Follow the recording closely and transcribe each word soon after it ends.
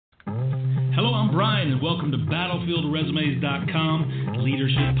I'm Brian, and welcome to BattlefieldResumes.com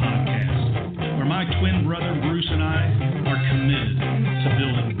Leadership Podcast, where my twin brother Bruce and I are committed to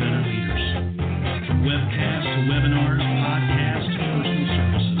building better leaders. From webcasts to webinars, podcasts to personal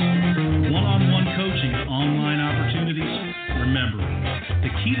services, one-on-one coaching to online opportunities, remember,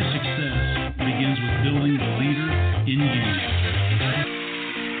 the key to success begins with building the leader in you.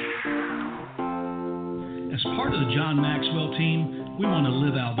 As part of the John Maxwell team, we want to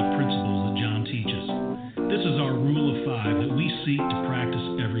live out the principles that John teaches. This is our rule of 5 that we seek to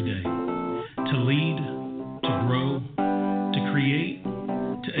practice every day. To lead, to grow, to create,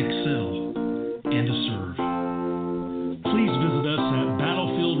 to excel, and to serve. Please visit us at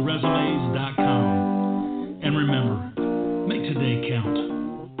BattlefieldResumes.com. And remember, make today count.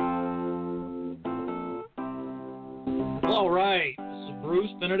 All right, this is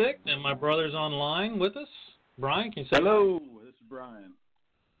Bruce Benedict, and my brother's online with us. Brian, can you say hello? This is Brian.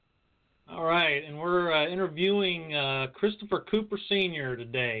 All right, and we're interviewing Christopher Cooper Sr.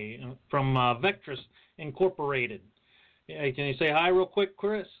 today from Vectrus Incorporated. Can you say hi real quick,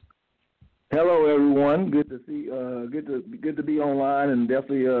 Chris? Hello, everyone. Good to see. Good to be online, and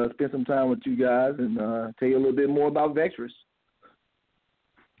definitely spend some time with you guys and tell you a little bit more about Vectrus.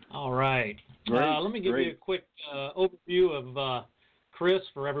 All right. Let me give you a quick overview of Chris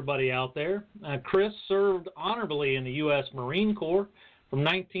for everybody out there. Chris served honorably in the U.S. Marine Corps from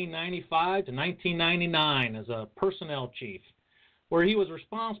 1995 to 1999 as a personnel chief, where he was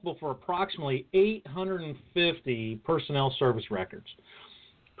responsible for approximately 850 personnel service records.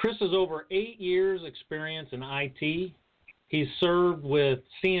 Chris has over 8 years' experience in IT. He's served with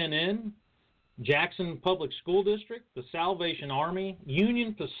CNN, Jackson Public School District, the Salvation Army,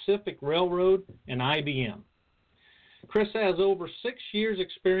 Union Pacific Railroad, and IBM. Chris has over 6 years'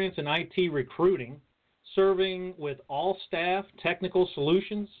 experience in IT recruiting, serving with All Staff Technical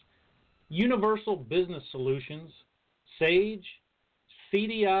Solutions, Universal Business Solutions, Sage,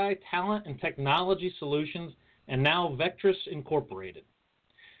 CDI Talent and Technology Solutions, and now Vectrus Incorporated.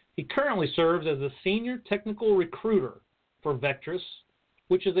 He currently serves as the Senior Technical Recruiter for Vectrus,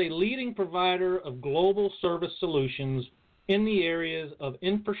 which is a leading provider of global service solutions in the areas of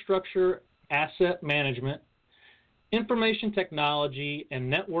infrastructure asset management, information technology and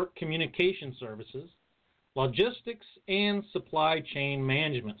network communication services, logistics, and supply chain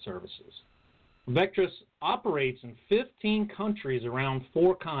management services. Vectrus operates in 15 countries around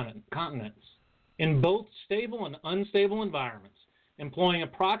 4 continents in both stable and unstable environments, employing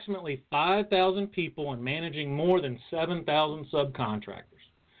approximately 5,000 people and managing more than 7,000 subcontractors.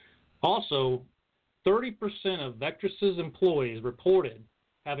 Also, 30% of Vectrus's employees reported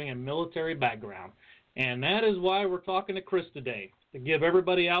having a military background, and that is why we're talking to Chris today, to give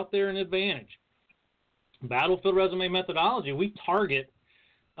everybody out there an advantage. Battlefield Resume methodology, we target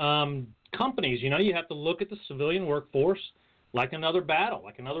companies. You know, you have to look at the civilian workforce like another battle,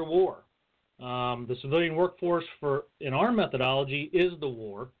 like another war. The civilian workforce in our methodology is the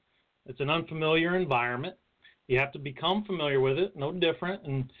war. It's an unfamiliar environment. You have to become familiar with it, no different.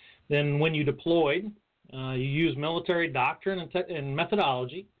 And then when you deployed, you use military doctrine and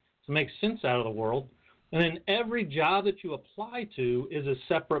methodology to make sense out of the world. And then every job that you apply to is a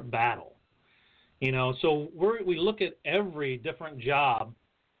separate battle. You know, so we look at every different job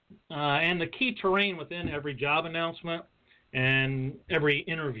and the key terrain within every job announcement and every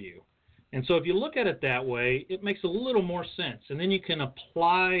interview. And so if you look at it that way, it makes a little more sense. And then you can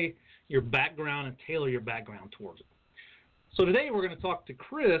apply your background and tailor your background towards it. So today we're going to talk to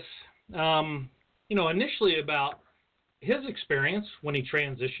Chris, initially about his experience when he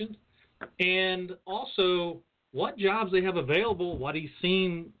transitioned, and also what jobs they have available, what he's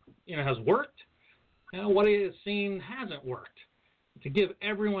seen, has worked, and what he has seen hasn't worked, to give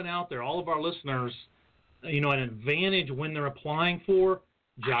everyone out there, all of our listeners, an advantage when they're applying for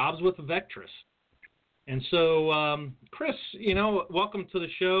jobs with Vectrus. And so, Chris, welcome to the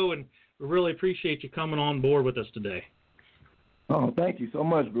show, and we really appreciate you coming on board with us today. Oh, thank you so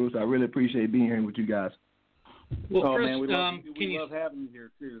much, Bruce. I really appreciate being here with you guys. Well, Chris, man, we love having you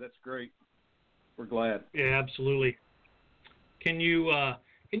here too. That's great. We're glad. Yeah, absolutely. Can you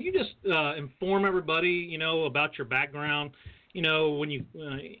just inform everybody, about your background? When you,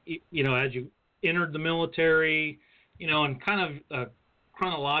 as you entered the military, and kind of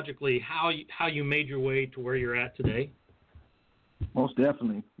chronologically how you made your way to where you're at today. Most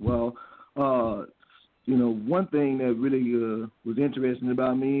definitely. Well, one thing that really was interesting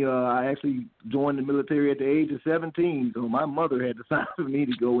about me, I actually joined the military at the age of 17, so my mother had to sign for me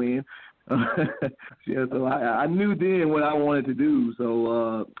to go in. So I knew then what I wanted to do,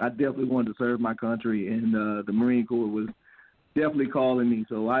 so I definitely wanted to serve my country, and the Marine Corps was definitely calling me.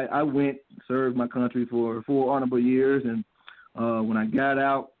 So I went, served my country for 4 honorable years, and when I got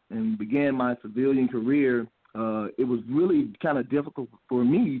out and began my civilian career, it was really kind of difficult for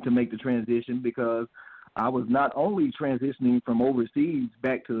me to make the transition because I was not only transitioning from overseas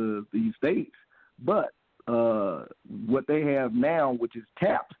back to the States, but what they have now, which is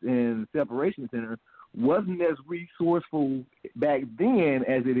TAPS and separation center, wasn't as resourceful back then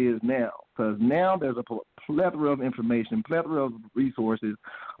as it is now. Because now there's a plethora of information, plethora of resources,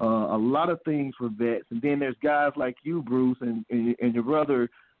 a lot of things for vets. And then there's guys like you, Bruce, and your brother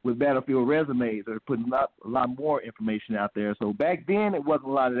with Battlefield Resumes are putting a lot more information out there. So back then it wasn't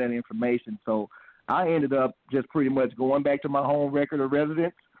a lot of that information. So I ended up just pretty much going back to my home record of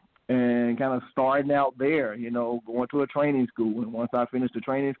residence and kind of starting out there, going to a training school. And once I finished the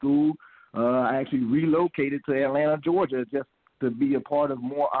training school, I actually relocated to Atlanta, Georgia, just to be a part of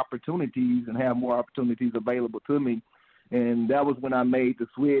more opportunities and have more opportunities available to me. And that was when I made the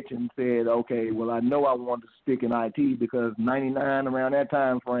switch and said, okay, well, I know I wanted to stick in IT because 99, around that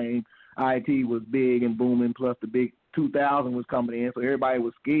time frame, IT was big and booming, plus the big 2000 was coming in, so everybody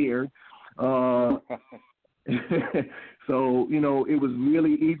was scared. So, it was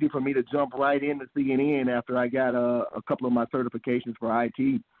really easy for me to jump right into CNN after I got a couple of my certifications for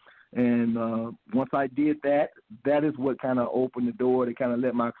IT. And once I did that, that is what kind of opened the door to kind of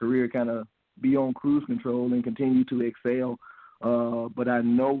let my career kind of be on cruise control and continue to excel. But I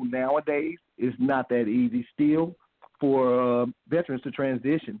know nowadays it's not that easy still for veterans to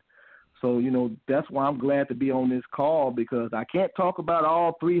transition. So, that's why I'm glad to be on this call, because I can't talk about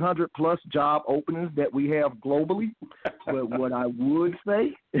all 300-plus job openings that we have globally. But what I would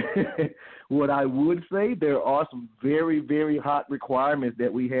say, there are some very, very hot requirements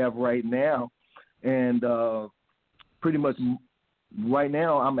that we have right now. And pretty much right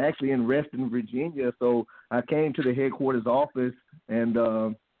now I'm actually in Reston, Virginia. So I came to the headquarters office and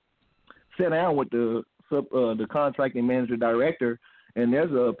sat down with the contracting manager director. And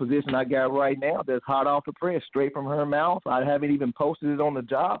there's a position I got right now that's hot off the press, straight from her mouth. I haven't even posted it on the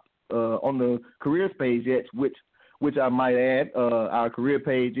job, on the careers page yet, which I might add. Our career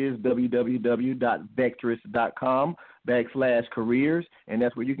page is www.vectrus.com/careers, and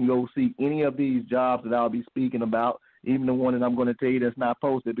that's where you can go see any of these jobs that I'll be speaking about, even the one that I'm going to tell you that's not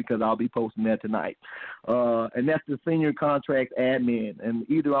posted, because I'll be posting that tonight. And that's the senior contract admin. And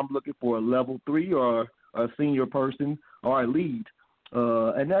either I'm looking for a level 3 or a senior person or a lead.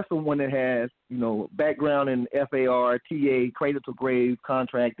 And that's the one that has, background in FAR, TA, cradle-to-grave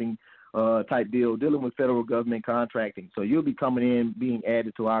contracting type deal, dealing with federal government contracting. So you'll be coming in, being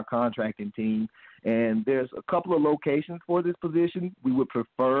added to our contracting team. And there's a couple of locations for this position. We would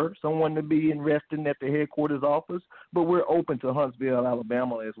prefer someone to be in Reston at the headquarters office, but we're open to Huntsville,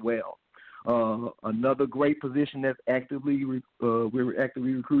 Alabama as well. Another great position that's we're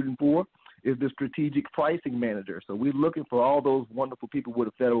actively recruiting for is the strategic pricing manager. So we're looking for all those wonderful people with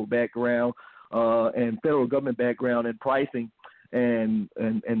a federal background and federal government background in pricing, and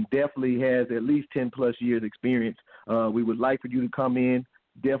definitely has at least 10-plus years experience. We would like for you to come in,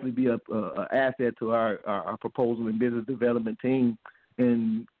 definitely be a asset to our proposal and business development team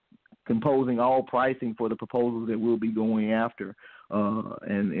in composing all pricing for the proposals that we'll be going after.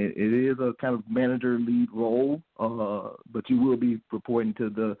 And it is a kind of manager lead role, but you will be reporting to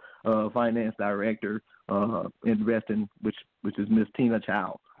the finance director in Reston, which is Miss Tina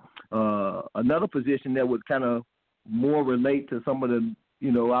Chow. Another position that would kind of more relate to some of the,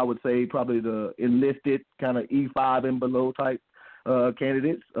 I would say probably the enlisted kind of E5 and below type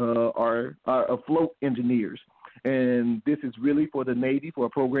candidates are afloat engineers. And this is really for the Navy, for a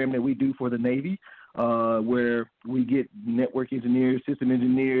program that we do for the Navy, where we get network engineers, system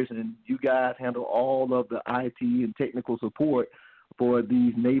engineers, and you guys handle all of the IT and technical support for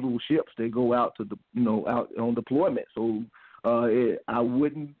these naval ships that go out to out on deployment. So I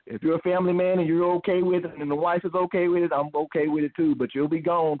wouldn't, if you're a family man and you're okay with it and the wife is okay with it, I'm okay with it too, but you'll be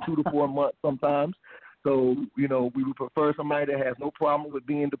gone 2 to 4 months sometimes. So, we would prefer somebody that has no problem with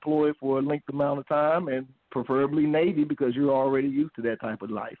being deployed for a length amount of time, and preferably Navy, because you're already used to that type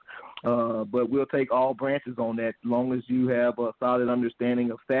of life. But we'll take all branches on that, as long as you have a solid understanding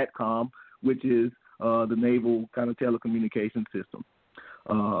of SATCOM, which is the naval kind of telecommunication system.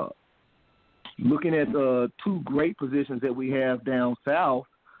 Looking at 2 great positions that we have down south,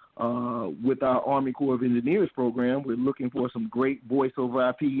 with our Army Corps of Engineers program, we're looking for some great voice over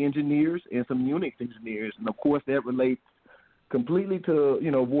IP engineers and some Unix engineers. And, of course, that relates completely to,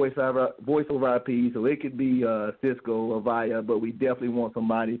 voice over IP. So it could be Cisco or Avaya, but we definitely want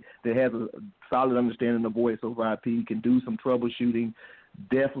somebody that has a solid understanding of voice over IP, can do some troubleshooting,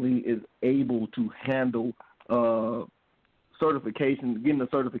 definitely is able to handle getting the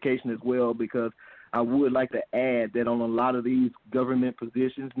certification as well, because I would like to add that on a lot of these government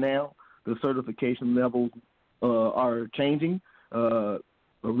positions now, the certification levels are changing.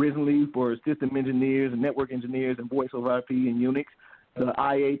 Originally, for system engineers and network engineers and voice over IP and Unix, the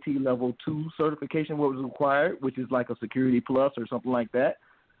IAT level 2 certification was required, which is like a Security Plus or something like that.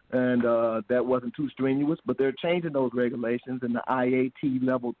 And that wasn't too strenuous, but they're changing those regulations, and the IAT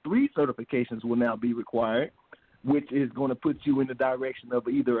level 3 certifications will now be required, which is going to put you in the direction of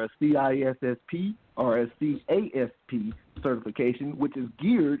either a CISSP or a CASP certification, which is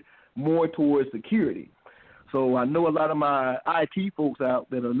geared more towards security. So I know a lot of my IT folks out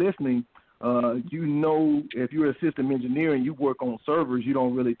that are listening, if you're a system engineer and you work on servers, you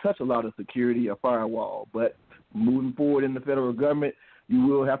don't really touch a lot of security or firewall. But moving forward in the federal government, you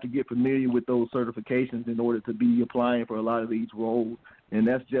will have to get familiar with those certifications in order to be applying for a lot of these roles. And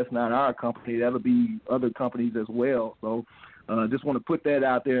that's just not our company. That'll be other companies as well. So just want to put that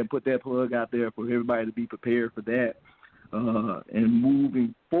out there and put that plug out there for everybody to be prepared for that. And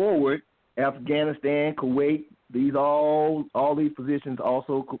moving forward, Afghanistan, Kuwait, all these positions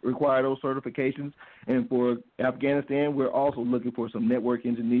also require those certifications. And for Afghanistan, we're also looking for some network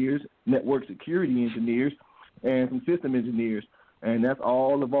engineers, network security engineers, and some system engineers. And that's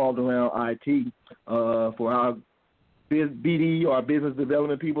all evolved around IT. For our BD, our business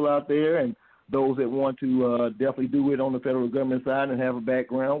development people out there, and those that want to definitely do it on the federal government side and have a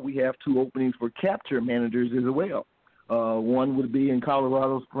background, we have 2 openings for capture managers as well. One would be in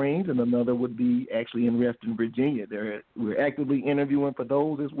Colorado Springs, and another would be actually in Reston, Virginia. We're actively interviewing for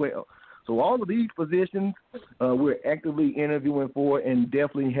those as well. So all of these positions we're actively interviewing for and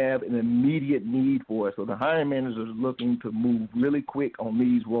definitely have an immediate need for. So the hiring managers are looking to move really quick on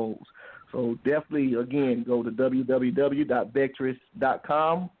these roles. So definitely, again, go to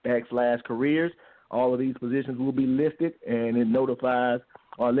www.vectrus.com/careers. All of these positions will be listed, and it notifies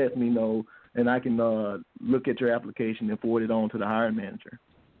or lets me know, and I can look at your application and forward it on to the hiring manager.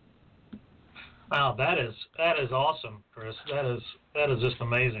 Wow, that is awesome, Chris. That is just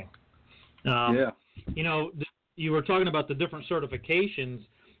amazing. Yeah. You know, you were talking about the different certifications.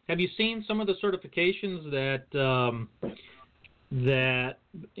 Have you seen some of the certifications that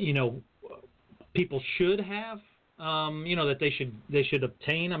people should have? That they should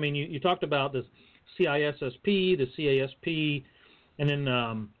obtain. I mean, you talked about the CISSP, the CASP, and then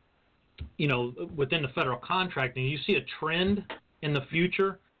within the federal contracting, you see a trend in the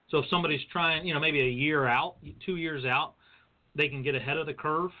future. So if somebody's trying, maybe a year out, 2 years out, they can get ahead of the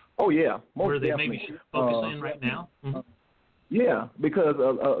curve. Oh yeah, most where they definitely. maybe should focus in right now. Mm-hmm. Yeah, because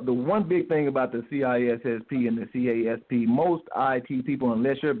the one big thing about the CISSP and the CASP, most IT people,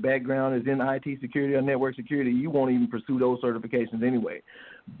 unless your background is in IT security or network security, you won't even pursue those certifications anyway.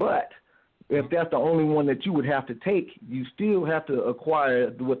 But if that's the only one that you would have to take, you still have to acquire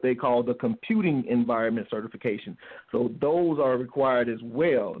what they call the computing environment certification. So those are required as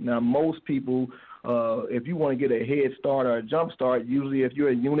well. Now, most people, if you want to get a head start or a jump start, usually if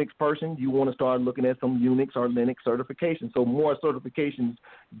you're a Unix person, you want to start looking at some Unix or Linux certifications. So more certifications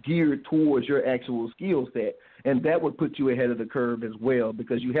geared towards your actual skill set. And that would put you ahead of the curve as well,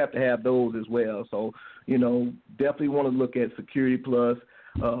 because you have to have those as well. So, definitely want to look at Security Plus,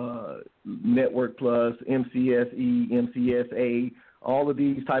 Network Plus, MCSE, MCSA. All of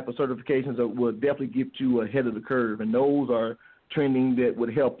these type of certifications will definitely get you ahead of the curve, and those are trending that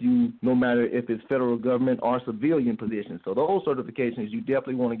would help you no matter if it's federal government or civilian positions. So those certifications you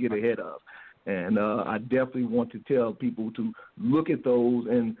definitely want to get ahead of, and I definitely want to tell people to look at those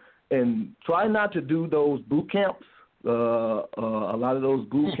and try not to do those boot camps. A lot of those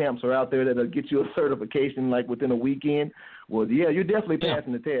boot camps are out there that'll get you a certification like within a weekend. Well, yeah, you're definitely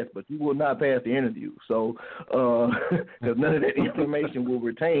passing the test, but you will not pass the interview. So, because none of that information will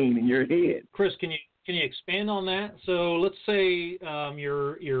retain in your head. Chris, can you expand on that? So let's say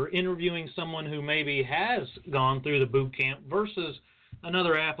you're interviewing someone who maybe has gone through the boot camp versus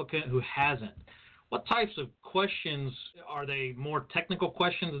another applicant who hasn't. What types of questions are they? More technical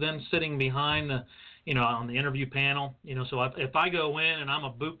questions than sitting behind the on the interview panel? So if I go in and I'm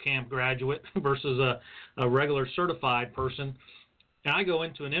a boot camp graduate versus a regular certified person, and I go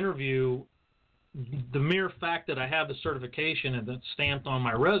into an interview, the mere fact that I have the certification and that's stamped on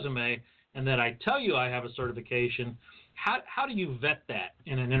my resume and that I tell you I have a certification, how do you vet that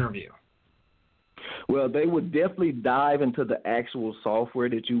in an interview? Well, they would definitely dive into the actual software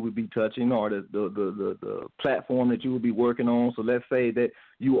that you would be touching or the platform that you would be working on. So let's say that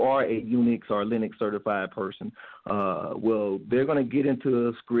you are a Unix or Linux certified person. Well, they're going to get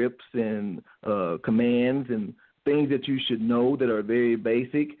into scripts and commands and things that you should know that are very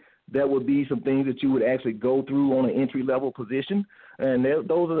basic. that would be some things that you would actually go through on an entry-level position. And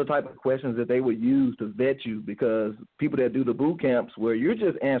those are the type of questions that they would use to vet you, because people that do the boot camps where you're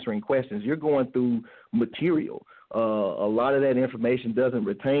just answering questions, you're going through material. A lot of that information doesn't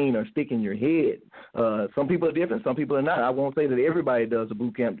retain or stick in your head. Some people are different. Some people are not. I won't say that everybody does the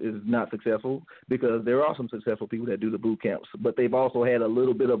boot camp is not successful, because there are some successful people that do the boot camps, but they've also had a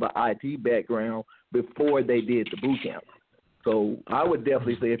little bit of an IT background before they did the boot camp. So I would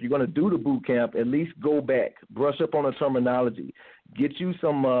definitely say, if you're going to do the boot camp, at least go back, brush up on the terminology, get you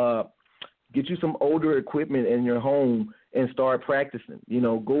some older equipment in your home and start practicing.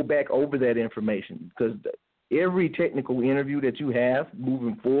 Go back over that information, because every technical interview that you have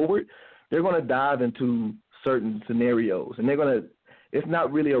moving forward, they're going to dive into certain scenarios, and it's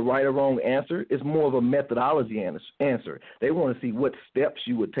not really a right or wrong answer. It's more of a methodology answer. They want to see what steps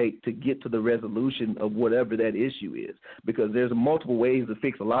you would take to get to the resolution of whatever that issue is, because there's multiple ways to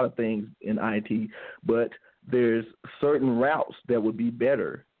fix a lot of things in IT, but there's certain routes that would be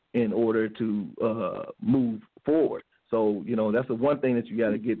better in order to move forward. So, that's the one thing that you got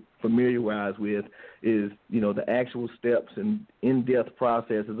to get familiarized with is, the actual steps and in-depth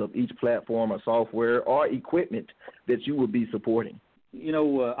processes of each platform or software or equipment that you would be supporting.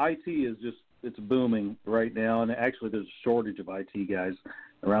 IT is it's booming right now, and actually there's a shortage of IT guys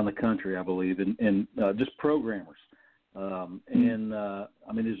around the country, I believe, and just programmers. There's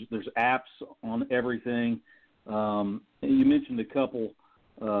apps on everything. You mentioned a couple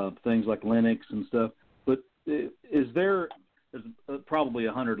things like Linux and stuff, but there's probably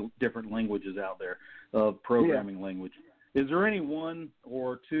 100 different languages out there of programming language. Is there any one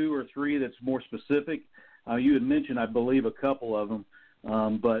or two or three that's more specific? You had mentioned, I believe, a couple of them,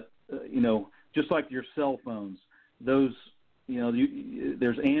 but just like your cell phones, those,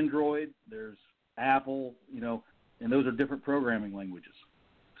 there's Android, there's Apple, and those are different programming languages.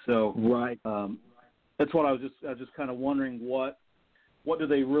 So right, that's what I was just kind of wondering, what do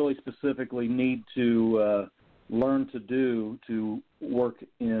they really specifically need to learn to do to work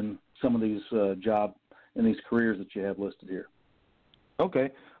in some of these jobs and these careers that you have listed here?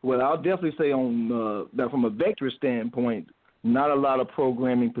 Okay. Well, I'll definitely say on that from a Vectrus standpoint, not a lot of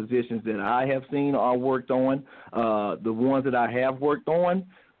programming positions that I have seen or worked on. The ones that I have worked on,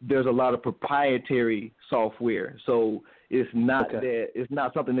 there's a lot of proprietary software. So it's not it's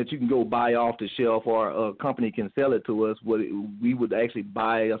not something that you can go buy off the shelf, or a company can sell it to us. We would actually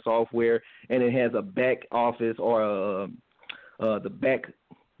buy a software, and it has a back office, or the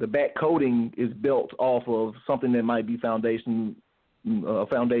back coding is built off of something that might be foundation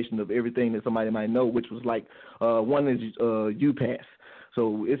of everything that somebody might know, which was like one is UPass.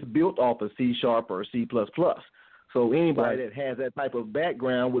 So it's built off of C# or C++. So anybody that has that type of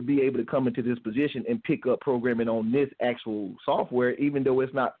background would be able to come into this position and pick up programming on this actual software, even though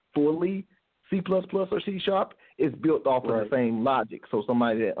it's not fully C++ or C#. It's built off of the same logic. So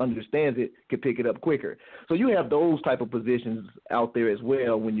somebody that understands it can pick it up quicker. So you have those type of positions out there as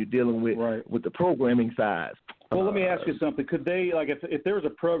well when you're dealing with the programming side. Well, let me ask you something. Could they, like, if there was a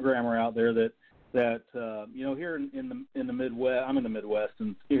programmer out there that here in the Midwest, I'm in the Midwest,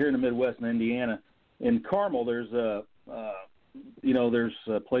 and here in the Midwest in Indiana, in Carmel, there's a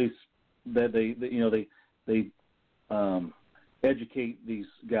place that they educate these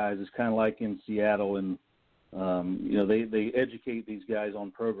guys. It's kind of like in Seattle, and they educate these guys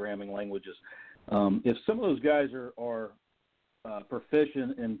on programming languages. If some of those guys are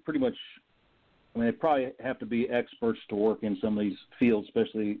proficient and pretty much, they probably have to be experts to work in some of these fields,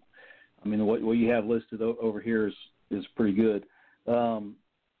 especially, what you have listed over here is pretty good.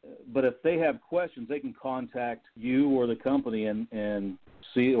 But if they have questions, they can contact you or the company and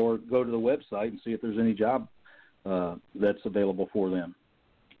see, or go to the website and see if there's any job that's available for them.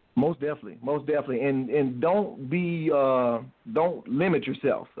 Most definitely, and don't limit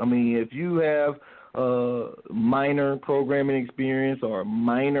yourself. If you have minor programming experience or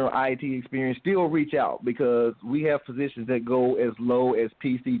minor IT experience, still reach out, because we have positions that go as low as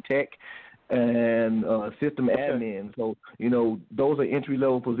PC tech and system admin. So, those are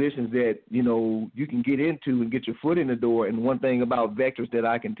entry-level positions that, you can get into and get your foot in the door. And one thing about Vectrus that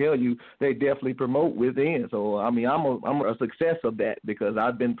I can tell you, they definitely promote within. So, I'm a success of that, because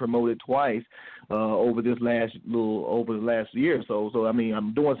I've been promoted twice over the last year. So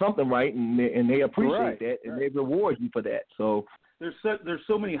I'm doing something right, and they appreciate that, and they reward you for that. So there's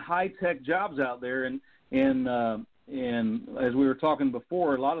so many high-tech jobs out there, and as we were talking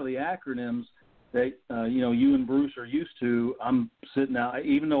before, a lot of the acronyms that you and Bruce are used to, I'm sitting out.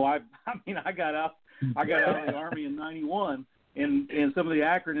 Even though I got out of the Army in '91, and some of the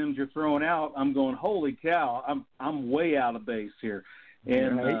acronyms you're throwing out, I'm going, holy cow, I'm way out of base here.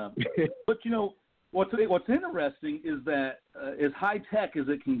 And but you know what's interesting is that as high tech as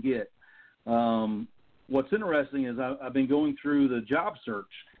it can get. What's interesting is I've been going through the job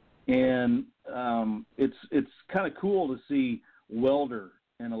search, and it's kind of cool to see welder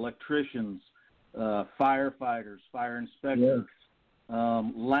and electricians, firefighters, fire inspectors,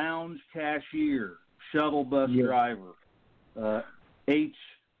 lounge cashier, shuttle bus driver,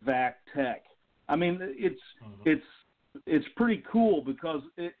 HVAC tech. I mean, it's pretty cool because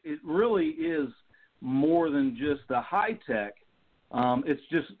it really is more than just the high tech. It's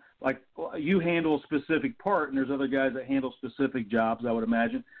just like you handle a specific part, and there's other guys that handle specific jobs, I would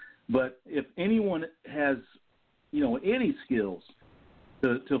imagine. But if anyone has, you know, any skills,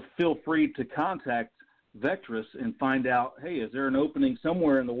 to feel free to contact Vectrus and find out, hey, is there an opening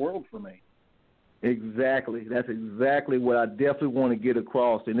somewhere in the world for me? Exactly. That's exactly what I definitely want to get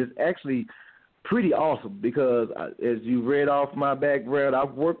across. And it's actually pretty awesome because, as you read off my background,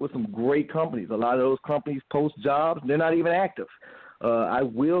 I've worked with some great companies. A lot of those companies post jobs, they're not even active. I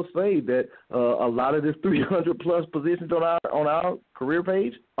will say that a lot of this 300-plus positions on our career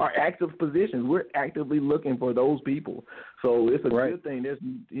page are active positions. We're actively looking for those people. So it's a good thing. There's,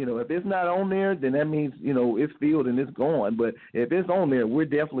 you know, if it's not on there, then that means, you know, it's filled and it's gone. But if it's on there, we're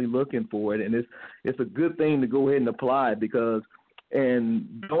definitely looking for it. And it's a good thing to go ahead and apply because –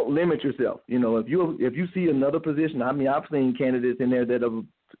 and don't limit yourself. You know, if you see another position, I mean, I've seen candidates in there that have,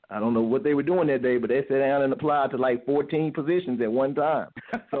 I don't know what they were doing that day, but they sat down and applied to like 14 positions at one time.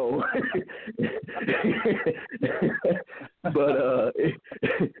 So, but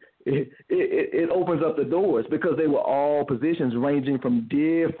it opens up the doors because they were all positions ranging from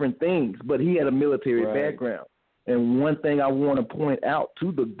different things. But he had a military background. And one thing I want to point out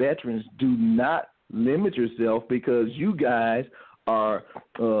to the veterans, do not limit yourself because you guys are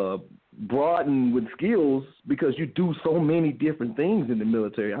broadened with skills because you do so many different things in the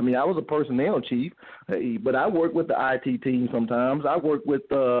military. I mean, I was a personnel chief, but I work with the IT team sometimes. I work with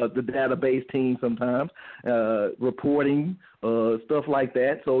the database team sometimes, reporting, stuff like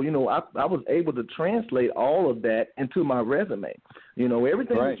that. So, you know, I was able to translate all of that into my resume. You know,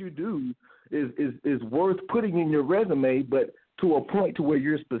 everything that you do is worth putting in your resume, but to a point to where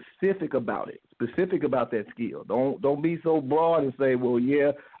you're specific about it, specific about that skill. Don't be so broad and say, well,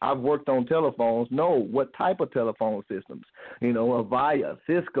 yeah, I've worked on telephones. No, what type of telephone systems? You know, Avaya,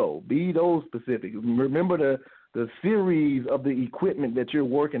 Cisco, be those specific. Remember the series of the equipment that you're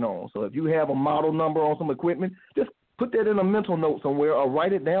working on. So if you have a model number on some equipment, just put that in a mental note somewhere or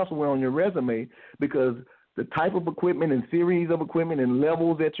write it down somewhere on your resume because the type of equipment and series of equipment and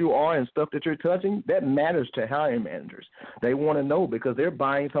levels that you are and stuff that you're touching, that matters to hiring managers. They want to know because they're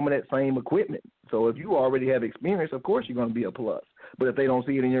buying some of that same equipment. So if you already have experience, of course you're going to be a plus. But if they don't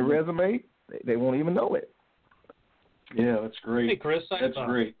see it in your resume, they won't even know it. Yeah, that's great. Hey, Chris, that's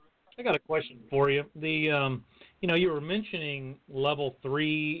great. I got a question for you. You know, you were mentioning level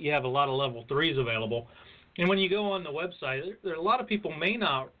 3. You have a lot of level 3s available. And when you go on the website, there are a lot of people may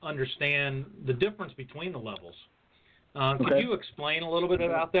not understand the difference between the levels. Could you explain a little bit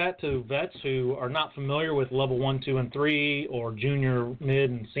about that to vets who are not familiar with level 1, 2, and 3 or junior,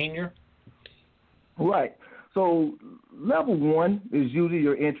 mid, and senior? Right. So level 1 is usually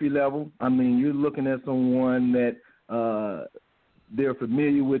your entry level. I mean, you're looking at someone that they're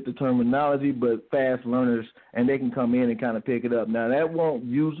familiar with the terminology, but fast learners, and they can come in and kind of pick it up. Now, that won't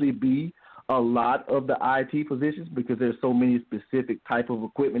usually be a lot of the IT positions because there's so many specific type of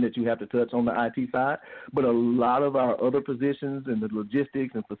equipment that you have to touch on the IT side. But a lot of our other positions in the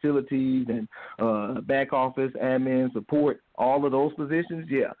logistics and facilities and back office, admin, support, all of those positions,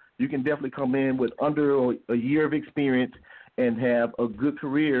 you can definitely come in with under a year of experience and have a good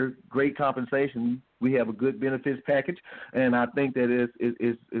career, great compensation. We have a good benefits package, and I think that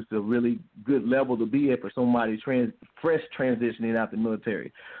it's a really good level to be at for somebody fresh transitioning out the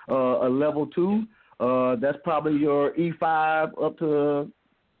military. A level 2, that's probably your E5 up to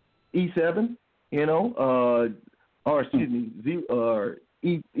E7, you know, or excuse me,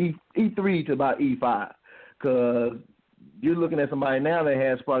 E3 to about E5, because you're looking at somebody now that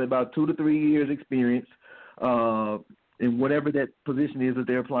has probably about 2 to 3 years experience. In whatever that position is that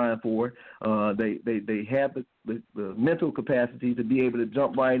they're applying for, they have the mental capacity to be able to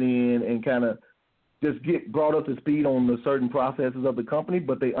jump right in and kind of just get brought up to speed on the certain processes of the company,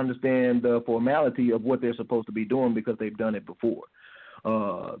 but they understand the formality of what they're supposed to be doing because they've done it before.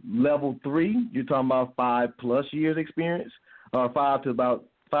 Level 3, you're talking about 5+ years experience, 5 to about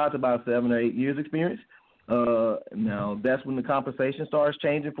 7 or 8 years experience. Now that's when the compensation starts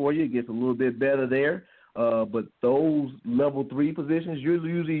changing for you. It gets a little bit better there. But those level 3 positions, you're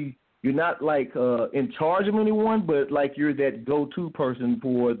usually you're not like in charge of anyone, but like you're that go-to person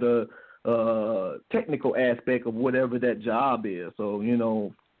for the technical aspect of whatever that job is. So, you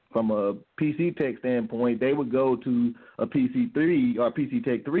know, from a PC Tech standpoint, they would go to a PC3 or PC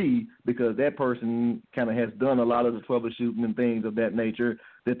Tech 3 because that person kind of has done a lot of the troubleshooting and things of that nature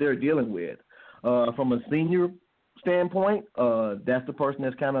that they're dealing with. From a senior standpoint, that's the person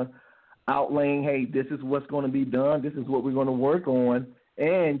that's kind of outlaying, hey, this is what's going to be done, this is what we're going to work on,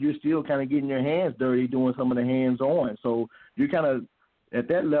 and you're still kind of getting your hands dirty doing some of the hands-on. So you're kind of, at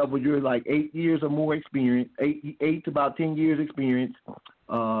that level, you're like 8 years or more experience, 8 to about 10 years experience,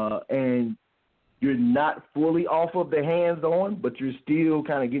 and you're not fully off of the hands-on, but you're still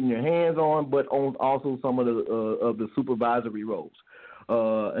kind of getting your hands on, but on also some of the supervisory roles.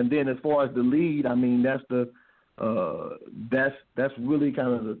 And then as far as the lead, I mean, that's really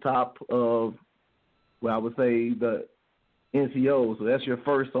kind of the top of, well, I would say the NCO. So that's your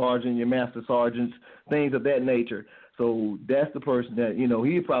first sergeant, your master sergeants, things of that nature. So that's the person that, you know,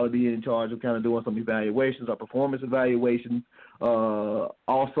 he'd probably be in charge of kind of doing some evaluations or performance evaluations.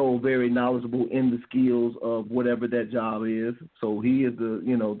 Also very knowledgeable in the skills of whatever that job is. So he is the,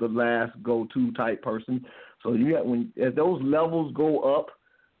 you know, the last go-to type person. So you got, as those levels go up,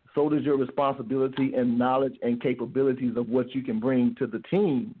 so does your responsibility and knowledge and capabilities of what you can bring to the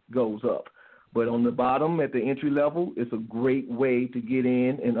team goes up. But on the bottom, at the entry level, it's a great way to get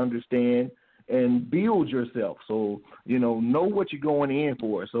in and understand and build yourself. So, you know what you're going in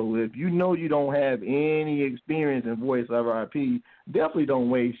for. So if you know you don't have any experience in voice over IP, definitely don't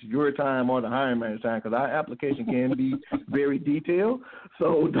waste your time or the hiring manager's time, because our application can be very detailed.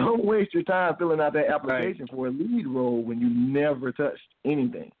 So don't waste your time filling out that application for a lead role when you never touched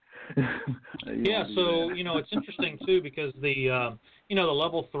anything. Yeah, so, you know, it's interesting, too, because the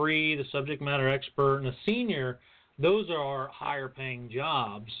level 3, the subject matter expert, and the senior, those are higher paying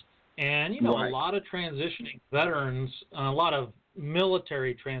jobs. And, you know, a lot of transitioning veterans, a lot of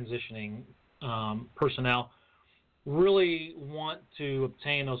military transitioning personnel really want to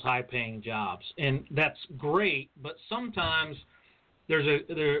obtain those high-paying jobs. And that's great, but sometimes there's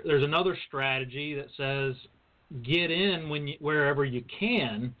another strategy that says get in wherever you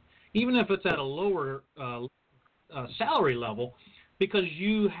can, even if it's at a lower salary level, because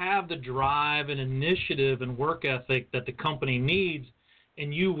you have the drive and initiative and work ethic that the company needs,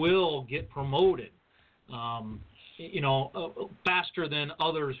 and you will get promoted, faster than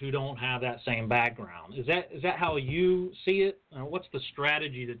others who don't have that same background. Is that how you see it? What's the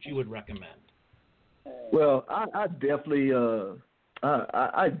strategy that you would recommend? Well, I definitely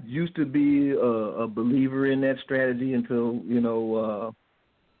I used to be a believer in that strategy until,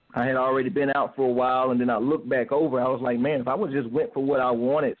 I had already been out for a while, and then I looked back over. I was like, man, if I would just went for what I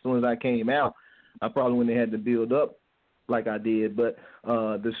wanted as soon as I came out, I probably wouldn't have had to build up like I did. But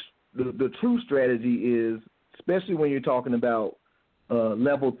the true strategy is, especially when you're talking about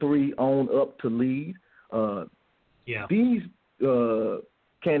level 3 on up to lead, these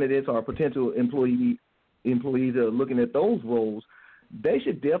candidates or potential employees that are looking at those roles, they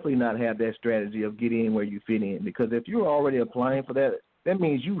should definitely not have that strategy of get in where you fit in, because if you're already applying for that, that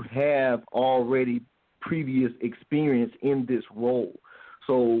means you have already previous experience in this role.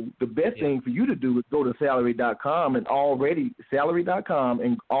 So the best thing for you to do is go to salary.com and already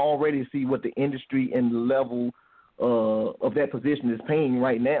see what the industry and the level of that position is paying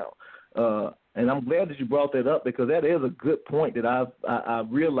right now. And I'm glad that you brought that up, because that is a good point that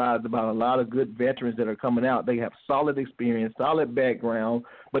I've realized about a lot of good veterans that are coming out. They have solid experience, solid background,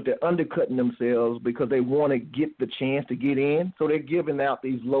 but they're undercutting themselves because they want to get the chance to get in, so they're giving out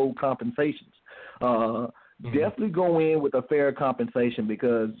these low compensations. Definitely go in with a fair compensation,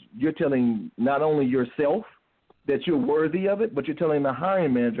 because you're telling not only yourself that you're worthy of it, but you're telling the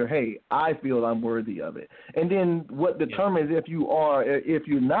hiring manager, hey, I feel I'm worthy of it. And then what determines if you are, if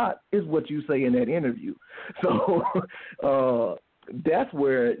you're not, is what you say in that interview. So that's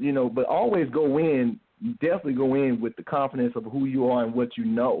where, but always definitely go in with the confidence of who you are and what you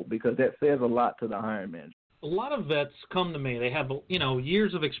know, because that says a lot to the hiring manager. A lot of vets come to me. They have,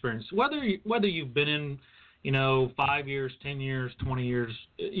 years of experience. Whether you've been in, 5 years, 10 years, 20 years,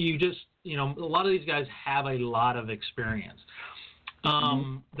 you just, a lot of these guys have a lot of experience.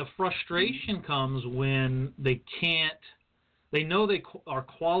 The frustration comes when they know they are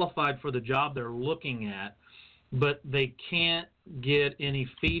qualified for the job they're looking at, but they can't get any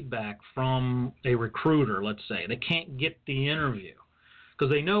feedback from a recruiter, let's say. They can't get the interview,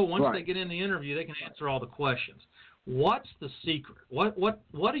 because they know once they get in the interview, they can answer all the questions. What's the secret? What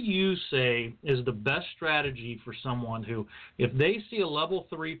do you say is the best strategy for someone who, if they see a level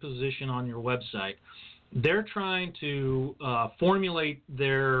 3 position on your website they're trying to formulate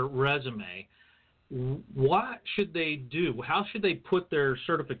their resume. What should they do? How should they put their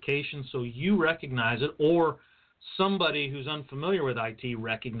certification so you recognize it, or somebody who's unfamiliar with IT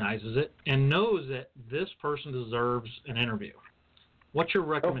recognizes it and knows that this person deserves an interview? What's your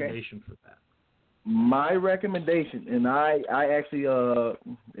recommendation for that? My recommendation, and I actually,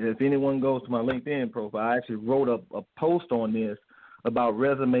 if anyone goes to my LinkedIn profile, I actually wrote a post on this about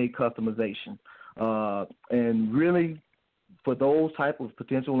resume customization. And really, for those type of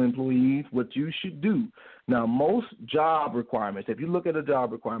potential employees, what you should do. Now, most job requirements, if you look at a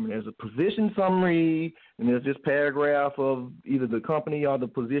job requirement, there's a position summary, and there's this paragraph of either the company or the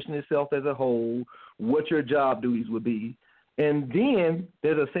position itself as a whole, what your job duties would be. And then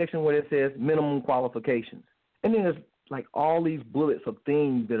there's a section where it says minimum qualifications. And then there's like all these bullets of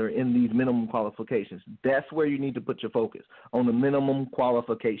things that are in these minimum qualifications. That's where you need to put your focus, on the minimum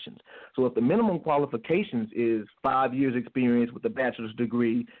qualifications. So if the minimum qualifications is 5 years experience with a bachelor's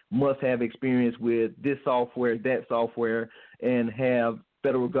degree, must have experience with this software, that software, and have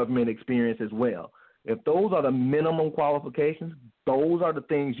federal government experience as well. If those are the minimum qualifications, those are the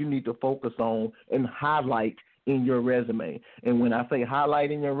things you need to focus on and highlight in your resume. And when I say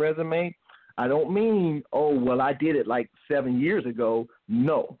highlight in your resume, I don't mean, oh, well, I did it like 7 years ago.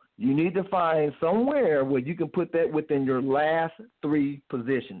 No, you need to find somewhere where you can put that within your last 3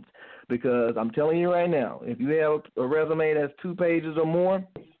 positions. Because I'm telling you right now, if you have a resume that's 2 pages or more,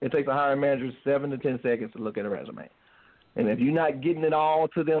 it takes a hiring manager 7 to 10 seconds to look at a resume. And if you're not getting it all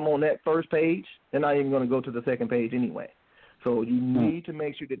to them on that first page, they're not even going to go to the second page anyway. So you need to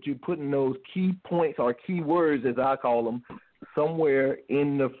make sure that you're putting those key points or key words, as I call them, somewhere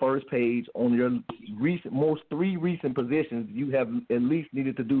in the first page on your most 3 recent positions. You have at least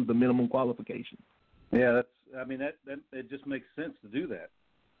needed to do the minimum qualifications. Yeah, that it just makes sense to do that.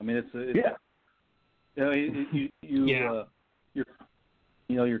 I mean,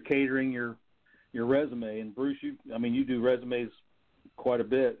 you're catering your resume, and Bruce, you do resumes quite a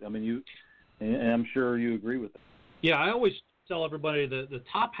bit. I mean, and I'm sure you agree with that. Yeah, I always tell everybody that the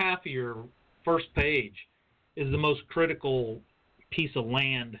top half of your first page is the most critical piece of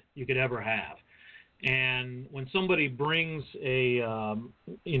land you could ever have. And when somebody brings and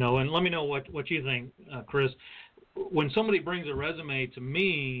let me know what you think, Chris, when somebody brings a resume to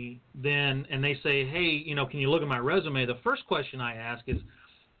me, and they say, hey, can you look at my resume? The first question I ask is,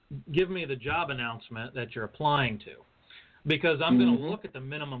 give me the job announcement that you're applying to, because I'm going to look at the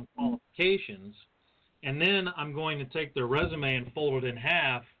minimum qualifications, and then I'm going to take their resume and fold it in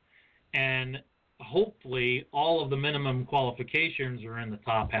half, and hopefully all of the minimum qualifications are in the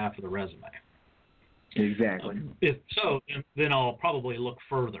top half of the resume. Exactly. If so, then I'll probably look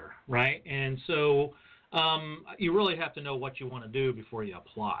further, right? And so you really have to know what you want to do before you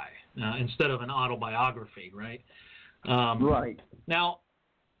apply, instead of an autobiography, right? Right. Now,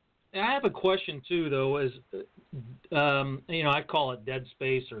 I have a question too, though. Is I call it dead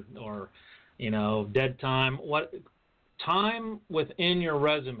space or dead time. What time within your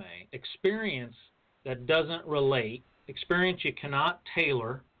resume, experience that doesn't relate, experience you cannot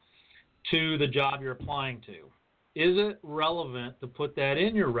tailor to the job you're applying to. Is it relevant to put that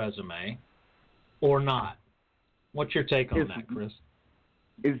in your resume or not? What's your take on that, Chris?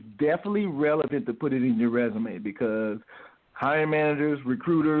 It's definitely relevant to put it in your resume, because hiring managers,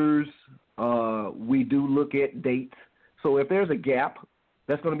 recruiters, we do look at dates. So if there's a gap,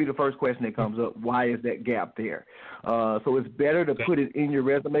 that's going to be the first question that comes up. Why is that gap there? So it's better to put it in your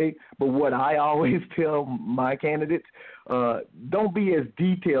resume. But what I always tell my candidates, don't be as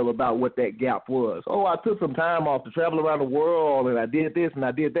detailed about what that gap was. Oh, I took some time off to travel around the world, and I did this and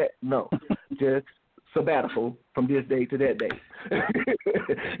I did that. No, just sabbatical from this date to that date.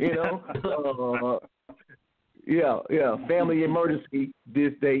 Family emergency,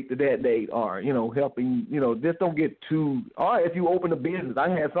 this date to that date, or, helping, just don't get too, or if you open a business. I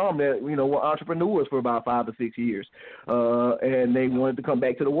had some that, were entrepreneurs for about 5 to 6 years, and they wanted to come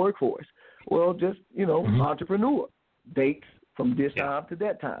back to the workforce. Well, just, entrepreneur, dates from this time to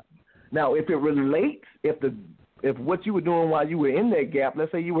that time. Now, if it relates, if what you were doing while you were in that gap,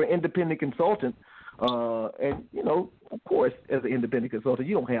 let's say you were an independent consultant, and, of course, as an independent consultant,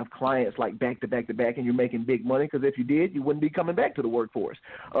 you don't have clients like back to back to back and you're making big money, because if you did, you wouldn't be coming back to the workforce.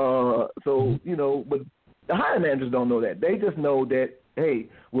 But the hiring managers don't know that. They just know that, hey,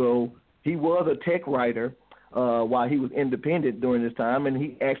 well, he was a tech writer while he was independent during this time, and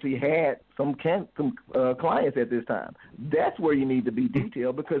he actually had some clients at this time. That's where you need to be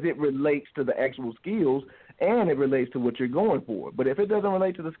detailed, because it relates to the actual skills and it relates to what you're going for. But if it doesn't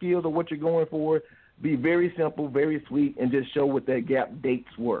relate to the skills or what you're going for, be very simple, very sweet, and just show what that gap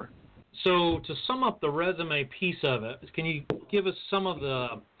dates were. So to sum up the resume piece of it, can you give us some of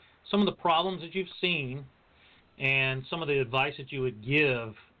the problems that you've seen and some of the advice that you would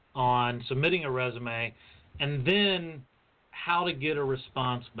give on submitting a resume, and then how to get a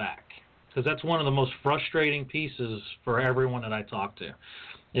response back? Because that's one of the most frustrating pieces for everyone that I talk to,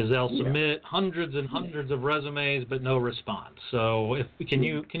 is they'll submit hundreds and hundreds of resumes but no response. So can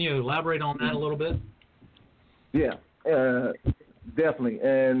you elaborate on that a little bit? Yeah, definitely.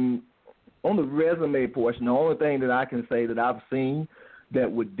 And on the resume portion, the only thing that I can say that I've seen that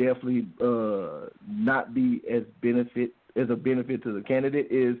would definitely not be as a benefit to the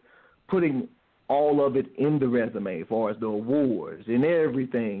candidate is putting all of it in the resume, as far as the awards and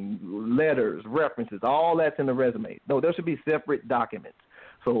everything, letters, references, all that's in the resume. No, there should be separate documents.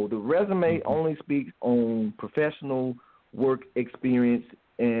 So the resume only speaks on professional work experience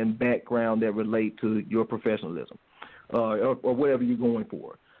and background that relate to your professionalism or whatever you're going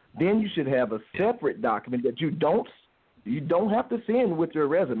for. Then you should have a separate document that you don't have to send with your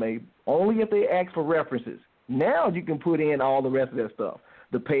resume, only if they ask for references. Now you can put in all the rest of that stuff.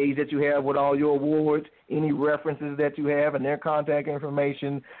 The page that you have with all your awards, any references that you have and their contact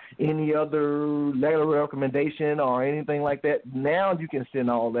information, any other letter of recommendation or anything like that. Now you can send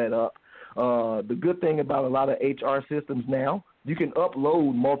all that up. The good thing about a lot of HR systems now, you can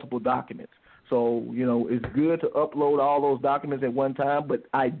upload multiple documents. So, it's good to upload all those documents at one time, but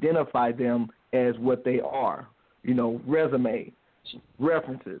identify them as what they are. Resume,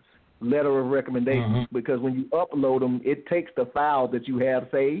 references, letter of recommendation, because when you upload them, it takes the file that you have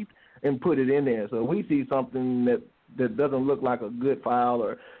saved and put it in there. So if we see something that doesn't look like a good file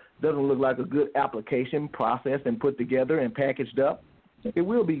or doesn't look like a good application processed and put together and packaged up, it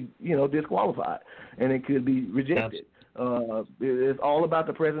will be, disqualified, and it could be rejected. It's all about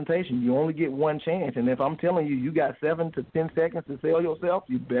the presentation. You only get one chance, and if I'm telling you, you got 7 to 10 seconds to sell yourself,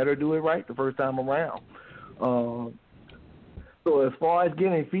 you better do it right the first time around. So as far as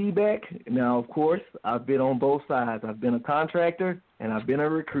getting feedback, now, of course, I've been on both sides. I've been a contractor and I've been a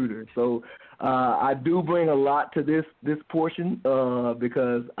recruiter. So I do bring a lot to this portion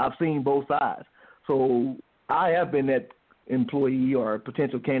because I've seen both sides. So I have been that employee or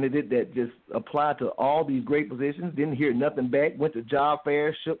potential candidate that just applied to all these great positions, didn't hear nothing back, went to job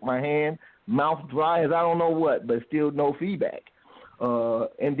fairs, shook my hand, mouth dry as I don't know what, but still no feedback.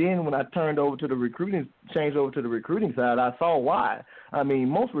 And then when I changed over to the recruiting side, I saw why. I mean,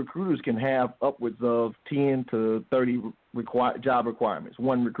 most recruiters can have upwards of 10 to 30 job requirements,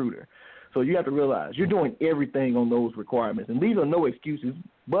 one recruiter. So you have to realize you're doing everything on those requirements. And these are no excuses,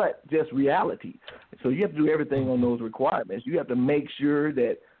 but just reality. So you have to do everything on those requirements. You have to make sure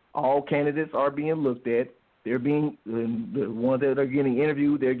that all candidates are being looked at. The ones that are getting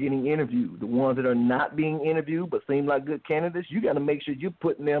interviewed, they're getting interviewed. The ones that are not being interviewed but seem like good candidates, you got to make sure you're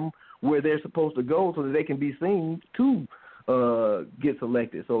putting them where they're supposed to go so that they can be seen to get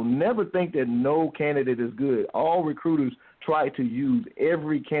selected. So never think that no candidate is good. All recruiters try to use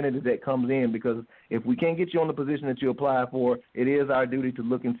every candidate that comes in, because if we can't get you on the position that you apply for, it is our duty to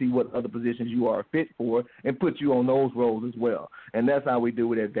look and see what other positions you are fit for and put you on those roles as well. And that's how we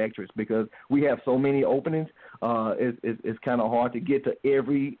do it at Vectrus, because we have so many openings. It's kind of hard to get to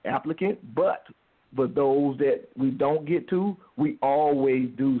every applicant, but those that we don't get to, we always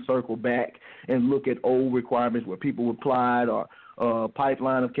do circle back and look at old requirements where people applied or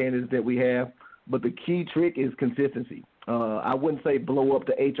pipeline of candidates that we have. But the key trick is consistency. I wouldn't say blow up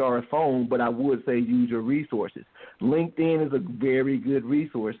the HR phone, but I would say use your resources. LinkedIn is a very good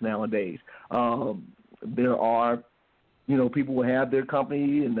resource nowadays. There are, people will have their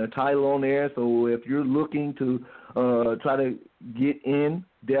company and their title on there. So if you're looking to try to get in,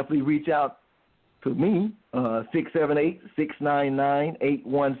 definitely reach out to me,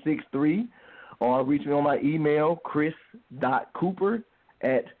 678-699-8163, or reach me on my email,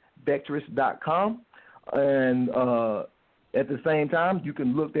 chris.cooper@vectrus.com. And at the same time, you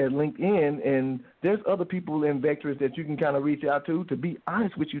can look at LinkedIn, and there's other people in Vectrus that you can kind of reach out to. To be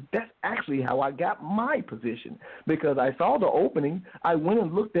honest with you, that's actually how I got my position, because I saw the opening. I went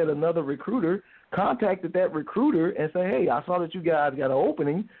and looked at another recruiter, contacted that recruiter and say, hey, I saw that you guys got an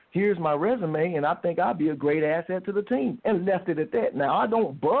opening. Here's my resume, and I think I'd be a great asset to the team, and left it at that. Now, I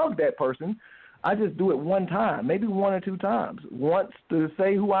don't bug that person. I just do it one time, maybe 1 or 2 times, once to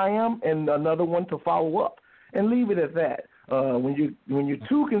say who I am and another one to follow up, and leave it at that. When you're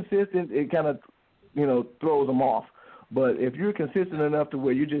too consistent, it kind of, throws them off. But if you're consistent enough to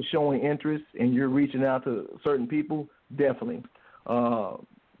where you're just showing interest and you're reaching out to certain people, definitely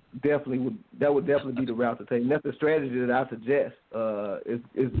that would definitely be the route to take. And that's the strategy that I suggest.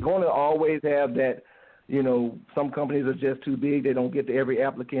 It's going to always have that, some companies are just too big. They don't get to every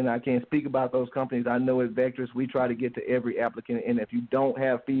applicant. I can't speak about those companies. I know at Vectrus we try to get to every applicant, and if you don't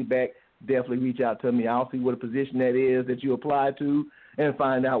have feedback, definitely reach out to me. I'll see what a position that is that you apply to and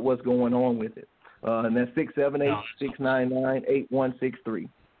find out what's going on with it. And that's 678-699-8163.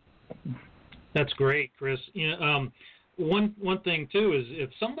 That's great, Chris. One thing, too, is if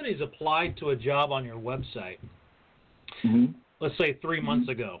somebody's applied to a job on your website, let's say 3 months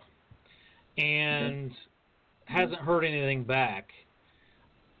ago, and hasn't heard anything back,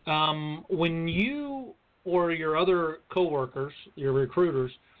 when you or your other coworkers, your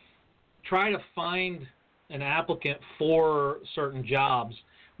recruiters, try to find an applicant for certain jobs,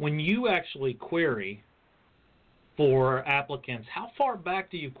 when you actually query for applicants, how far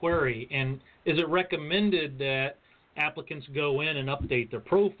back do you query? And is it recommended that applicants go in and update their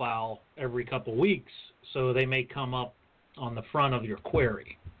profile every couple weeks so they may come up on the front of your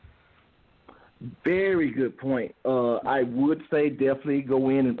query? Very good point. I would say definitely go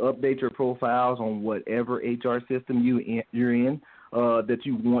in and update your profiles on whatever HR system you're in that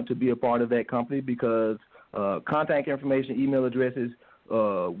you want to be a part of that company, because contact information, email addresses,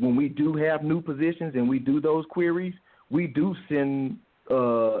 when we do have new positions and we do those queries, we do send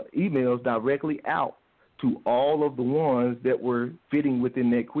emails directly out to all of the ones that were fitting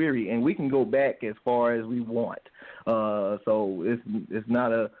within that query, and we can go back as far as we want. So it's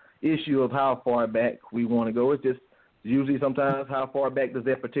not a issue of how far back we want to go. It's just usually sometimes how far back does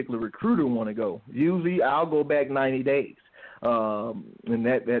that particular recruiter want to go. Usually I'll go back 90 days, and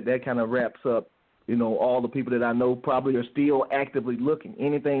that kind of wraps up, all the people that I know probably are still actively looking.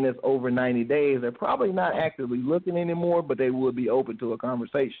 Anything that's over 90 days, they're probably not actively looking anymore, but they would be open to a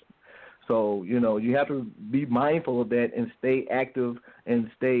conversation. So, you have to be mindful of that and stay active and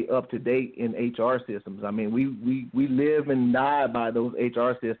stay up to date in HR systems. I mean, we live and die by those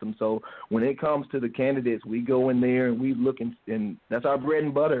HR systems. So when it comes to the candidates, we go in there and we look, and that's our bread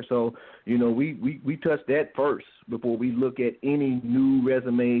and butter. So, we touch that first before we look at any new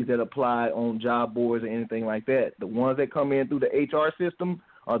resumes that apply on job boards or anything like that. The ones that come in through the HR system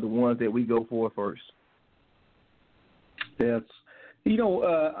are the ones that we go for first. That's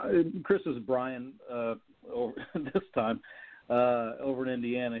Chris, is Brian over this time over in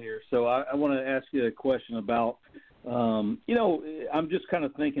Indiana here. So I want to ask you a question about, I'm just kind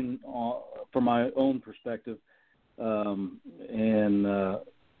of thinking from my own perspective. When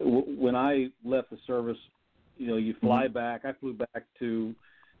I left the service, you fly back. I flew back to,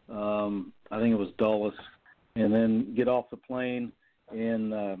 I think it was Dulles, and then get off the plane.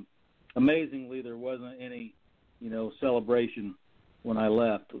 And amazingly, there wasn't any, celebration when I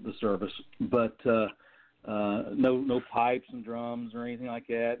left the service, but no pipes and drums or anything like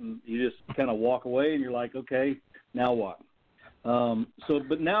that, and you just kind of walk away and you're like, okay, now what?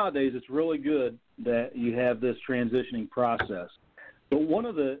 But nowadays it's really good that you have this transitioning process. But one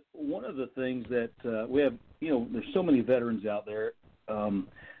of the things that we have, there's so many veterans out there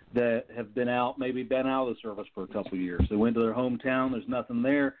that have been out of the service for a couple of years. They went to their hometown, there's nothing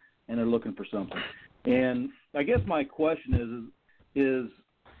there, and they're looking for something. And I guess my question is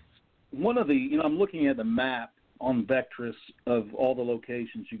one of the, I'm looking at the map on Vectrus of all the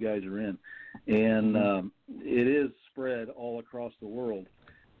locations you guys are in, and it is spread all across the world.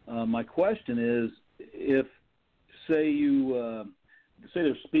 My question is, if, say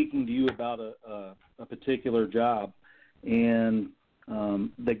they're speaking to you about a particular job, and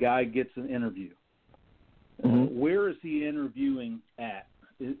the guy gets an interview, where is he interviewing at?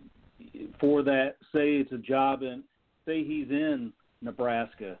 For that, say it's a job say he's in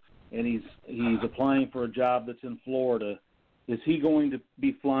Nebraska and he's applying for a job that's in Florida, is he going to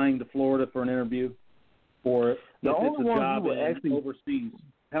be flying to Florida for an interview? Or if it's a job overseas,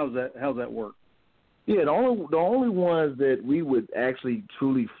 how's that work? Yeah, the only ones that we would actually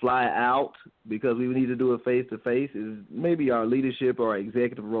truly fly out because we would need to do it face-to-face is maybe our leadership or our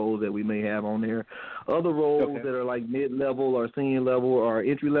executive roles that we may have on there. Other roles that are like mid-level or senior level or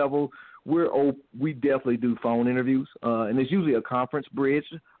entry-level, we definitely do phone interviews, and it's usually a conference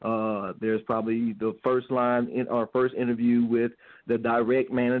bridge. There's probably the first line in our first interview with the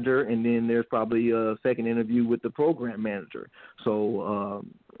direct manager, and then there's probably a second interview with the program manager. So,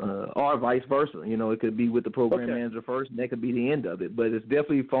 or vice versa. It could be with the program manager first, and that could be the end of it. But it's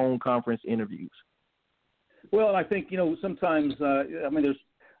definitely phone conference interviews. Well, I think sometimes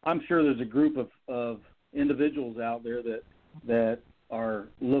I'm sure there's a group of individuals out there that are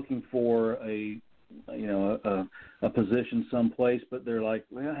looking for a position someplace, but they're like,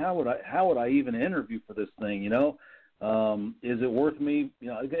 well, how would I even interview for this thing? Is it worth me?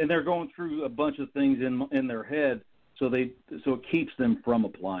 And they're going through a bunch of things in their head, so it keeps them from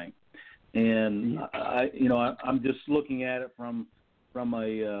applying. And I'm just looking at it from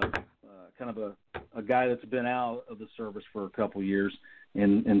a kind of a guy that's been out of the service for a couple of years,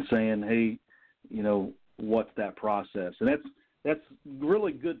 and saying, hey, what's that process? And that's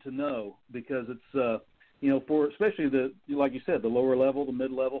really good to know, because it's for especially like you said, the lower level, the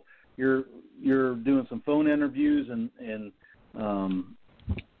mid level, you're doing some phone interviews, and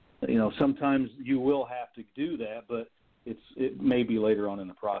sometimes you will have to do that, but it may be later on in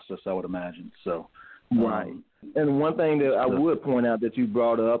the process, I would imagine. So right. And one thing that I would point out that you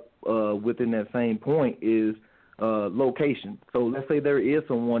brought up within that same point is location. So let's say there is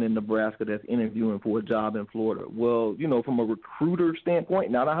someone in Nebraska that's interviewing for a job in Florida. Well, from a recruiter standpoint,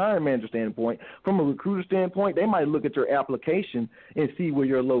 not a hiring manager standpoint, from a recruiter standpoint, they might look at your application and see where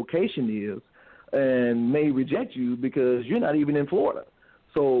your location is and may reject you because you're not even in Florida.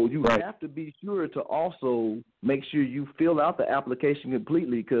 So you have to be sure to also make sure you fill out the application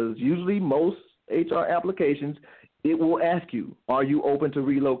completely, because usually most HR applications, it will ask you, are you open to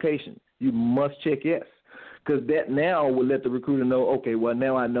relocation? You must check yes, because that now will let the recruiter know, okay, well,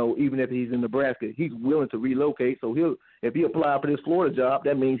 now I know even if he's in Nebraska, he's willing to relocate. So if he applied for this Florida job,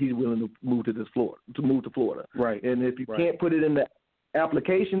 that means he's willing to move to Florida. Right. And if you can't put it in the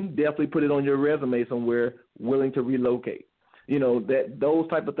application, definitely put it on your resume somewhere, willing to relocate. That those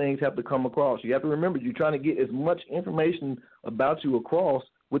type of things have to come across. You have to remember, you're trying to get as much information about you across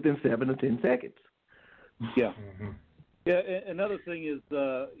within 7 to 10 seconds. Yeah. Mm-hmm. Yeah. Another thing is,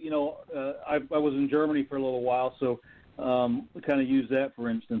 I was in Germany for a little while, so kind of use that for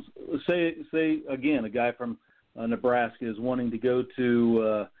instance. Say again, a guy from Nebraska is wanting to go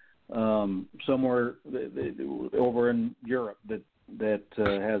to somewhere over in Europe that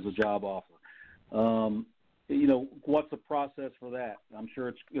has a job offer. What's the process for that? I'm sure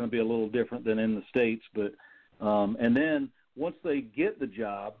it's going to be a little different than in the States, but and then once they get the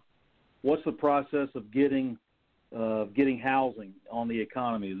job, what's the process of getting housing on the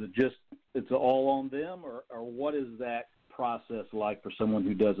economy? Is it just it's all on them, or what is that process like for someone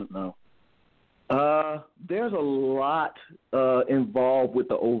who doesn't know? There's a lot involved with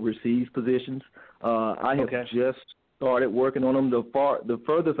the overseas positions. I have just started working on them. The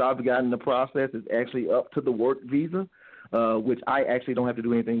furthest I've gotten in the process is actually up to the work visa, which I actually don't have to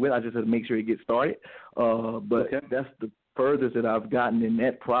do anything with. I just have to make sure it gets started. That's the furthest that I've gotten in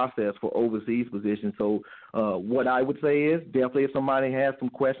that process for overseas positions. So what I would say is definitely if somebody has some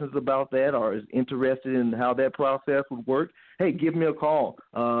questions about that or is interested in how that process would work, hey, give me a call.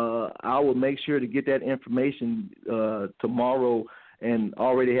 I will make sure to get that information tomorrow and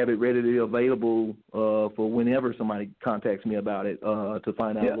already have it readily available for whenever somebody contacts me about it to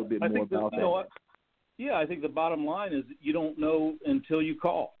find out a little bit more about that. Yeah, I think the bottom line is you don't know until you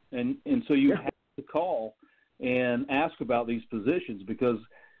call. And so you have to call and ask about these positions because,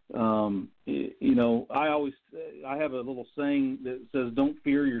 I have a little saying that says, don't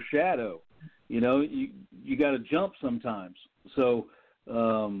fear your shadow. You got to jump sometimes. So,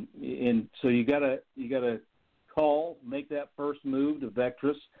 and so you got to call, make that first move to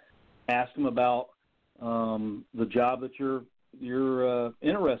Vectrus, ask them about the job that you're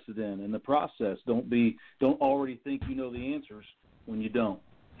interested in the process. Don't already think you know the answers when you don't.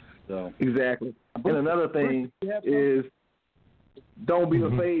 So exactly. And another thing is don't be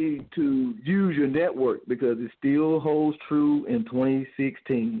afraid to use your network because it still holds true in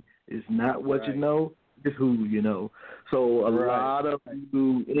 2016. It's not what you know, it's who you know. So a lot of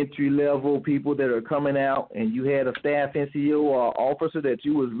you entry-level people that are coming out and you had a staff NCO or officer that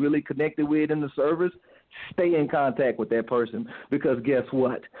you was really connected with in the service, stay in contact with that person because guess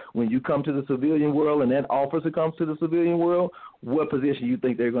what? When you come to the civilian world and that officer comes to the civilian world, what position you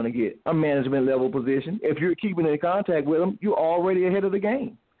think they're going to get? A management level position. If you're keeping in contact with them, you're already ahead of the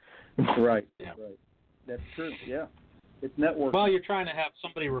game. Right. Yeah. Right. That's true. Yeah. It's networking. Well, you're trying to have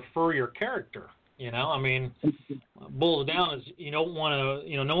somebody refer your character. Boils down is you don't want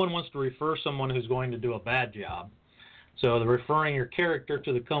to, no one wants to refer someone who's going to do a bad job. So the referring your character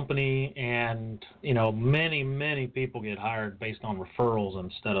to the company and, many, many people get hired based on referrals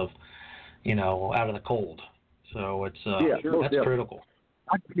instead of, out of the cold. So it's that's critical.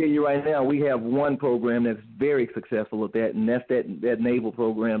 I can tell you right now, we have one program that's very successful at that, and that's that naval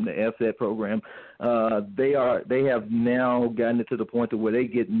program, the FSET program. They have now gotten it to the point to where they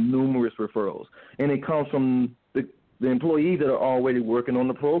get numerous referrals, and it comes from the employees that are already working on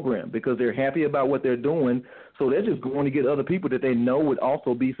the program because they're happy about what they're doing. So they're just going to get other people that they know would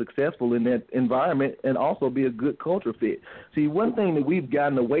also be successful in that environment and also be a good culture fit. See, one thing that we've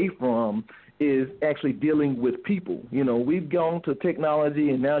gotten away from is actually dealing with people. You know, we've gone to technology,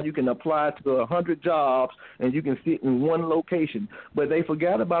 and now you can apply to 100 jobs, and you can sit in one location. But they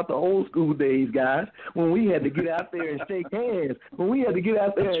forgot about the old school days, guys, when we had to get out there and shake hands, when we had to get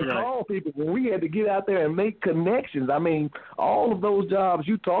out there and call people, when we had to get out there and make connections. I mean, all of those jobs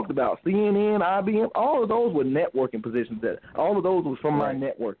you talked about, CNN, IBM, all of those were networking positions. All of those was from my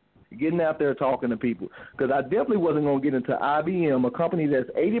network. Getting out there talking to people, because I definitely wasn't going to get into IBM, a company that's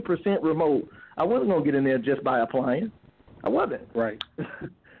 80% remote. I wasn't going to get in there just by applying. I wasn't. Right.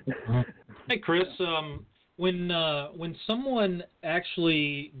 Hey, Chris, when someone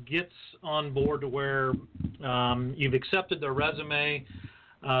actually gets on board to where you've accepted their resume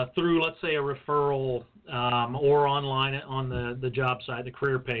through, let's say, a referral or online on the job site, the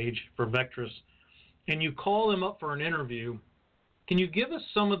career page for Vectrus, and you call them up for an interview, can you give us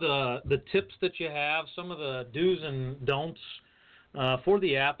some of the tips that you have, some of the do's and don'ts for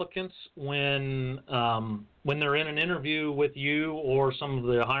the applicants when they're in an interview with you or some of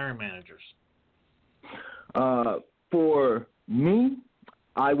the hiring managers? For me,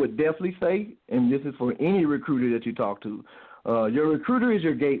 I would definitely say, and this is for any recruiter that you talk to, your recruiter is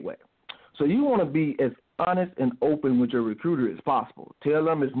your gateway. So you want to be as honest and open with your recruiter as possible. Tell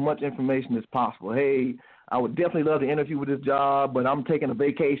them as much information as possible. Hey, I would definitely love to interview with this job, but I'm taking a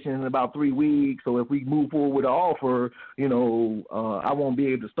vacation in about 3 weeks. So if we move forward with an offer, I won't be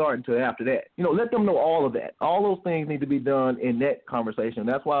able to start until after that. Let them know all of that. All those things need to be done in that conversation.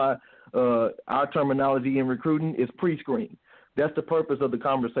 That's why our terminology in recruiting is pre-screen. That's the purpose of the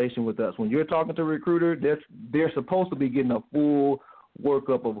conversation with us. When you're talking to a recruiter, they're supposed to be getting a full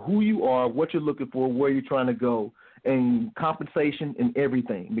workup of who you are, what you're looking for, where you're trying to go, and compensation and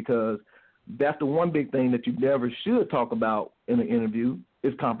everything, because that's the one big thing that you never should talk about in an interview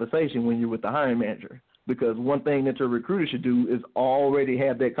is compensation when you're with the hiring manager. Because one thing that your recruiter should do is already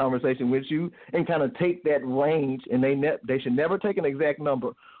have that conversation with you and kind of take that range, and they should never take an exact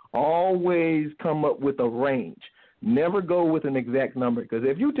number. Always come up with a range. Never go with an exact number, because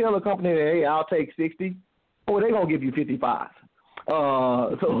if you tell a company that, hey, I'll take 60, they're going to give you 55.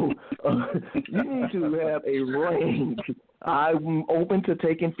 So you need to have a range. I'm open to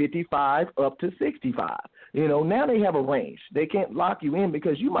taking 55 up to 65. Now they have a range. They can't lock you in,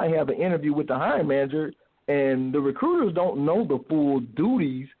 because you might have an interview with the hiring manager, and the recruiters don't know the full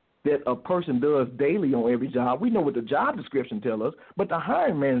duties that a person does daily on every job. We know what the job description tells us, but the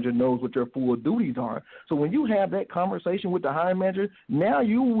hiring manager knows what your full duties are. So when you have that conversation with the hiring manager, now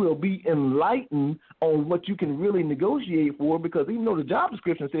you will be enlightened on what you can really negotiate for, because even though the job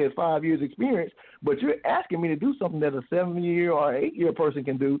description says 5 years experience, but you're asking me to do something that a 7-year or 8-year person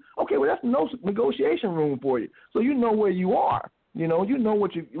can do, okay, well, that's no negotiation room for you. So you know where you are. You know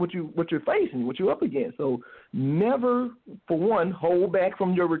what you're facing, what you're up against. So never, for one, hold back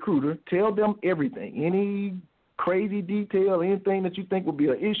from your recruiter. Tell them everything, any crazy detail, anything that you think will be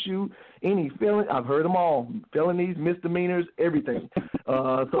an issue, any felony. I've heard them all, felonies, misdemeanors, everything.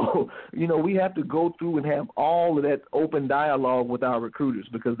 So we have to go through and have all of that open dialogue with our recruiters,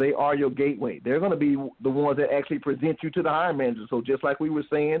 because they are your gateway. They're going to be the ones that actually present you to the hiring manager. So just like we were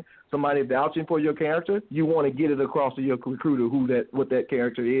saying, somebody vouching for your character, you want to get it across to your recruiter what that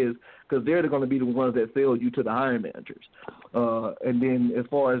character is, because they're going to be the ones that sell you to the hiring managers. And then as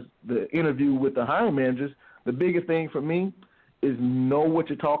far as the interview with the hiring managers, the biggest thing for me is know what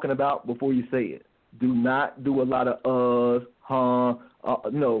you're talking about before you say it. Do not do a lot of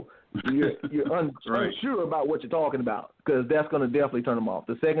no. You're unsure about what you're talking about, because that's going to definitely turn them off.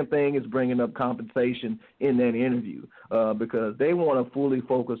 The second thing is bringing up compensation in that interview, because they want to fully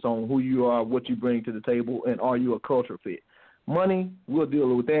focus on who you are, what you bring to the table, and are you a culture fit. Money, we'll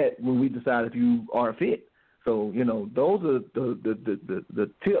deal with that when we decide if you are a fit. So, those are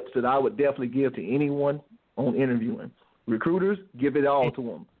the tips that I would definitely give to anyone on interviewing. Recruiters, give it all to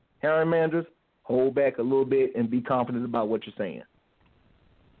them. Hiring managers, hold back a little bit and be confident about what you're saying.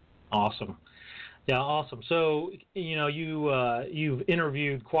 Awesome. Yeah, awesome. So, you've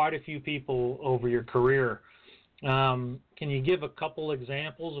interviewed quite a few people over your career. Can you give a couple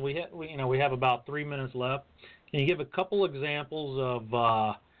examples? We have about 3 minutes left. Can you give a couple examples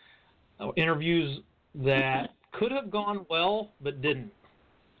of interviews that could have gone well but didn't,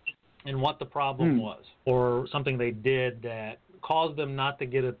 and what the problem was, or something they did that caused them not to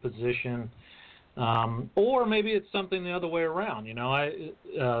get a position, or maybe it's something the other way around.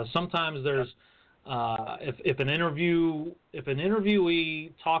 Sometimes there's if an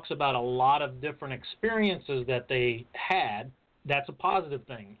interviewee talks about a lot of different experiences that they had that's a positive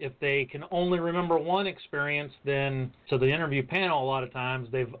thing. If they can only remember one experience, then to the interview panel, a lot of times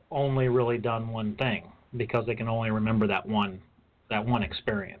they've only really done one thing because they can only remember that one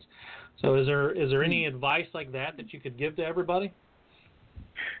experience. So is there any advice like that you could give to everybody?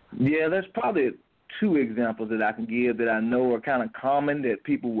 Yeah, there's probably 2 examples that I can give that I know are kind of common that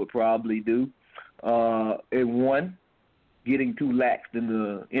people would probably do. And one, getting too laxed in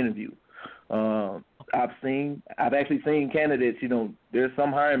the interview. I've actually seen candidates, there's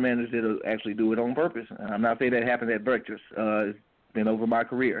some hiring managers that'll actually do it on purpose. I'm not saying that happened at Vectrus. It's been over my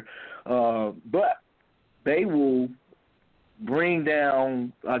career. But they will bring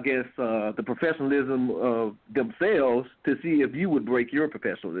down, I guess, the professionalism of themselves to see if you would break your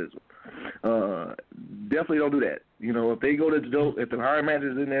professionalism. Definitely don't do that. If they go to joke, if the hiring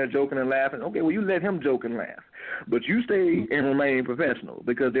manager's in there joking and laughing, okay, well, you let him joke and laugh. But you stay and remain professional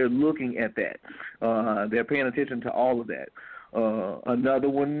because they're looking at that. They're paying attention to all of that. Another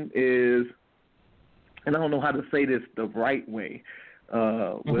one is, and I don't know how to say this the right way,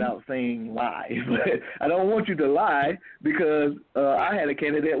 without saying lie. But I don't want you to lie because I had a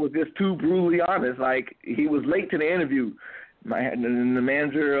candidate that was just too brutally honest. Like, he was late to the interview. And the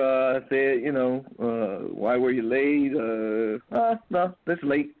manager said, why were you late? No, that's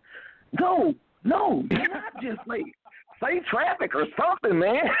late. No, you're not just late. Say traffic or something,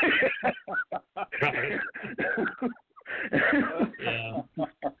 man.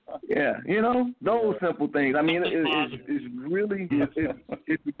 Yeah, those simple things. I mean, it's really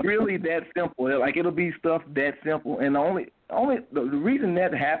that simple. Like, it'll be stuff that simple, and the reason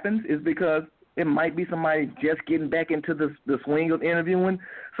that happens is because it might be somebody just getting back into the swing of interviewing,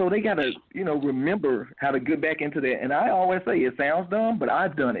 so they gotta remember how to get back into that. And I always say, it sounds dumb, but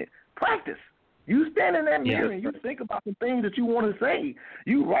I've done it. Practice. You stand in that mirror and you think about some things that you want to say.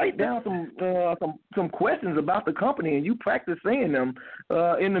 You write down some questions about the company and you practice saying them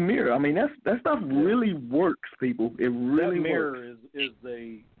in the mirror. I mean, that stuff really works, people. It really that mirror works. is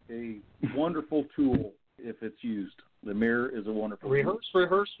a wonderful tool if it's used. The mirror is a wonderful tool.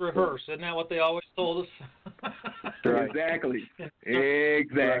 Rehearse. Isn't that what they always told us? Right. Exactly.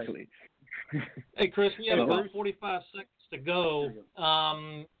 Exactly. Right. Hey, Chris, we have about 45 seconds to go.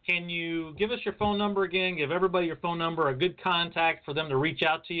 Can you give us your phone number again? Give everybody your phone number, a good contact for them to reach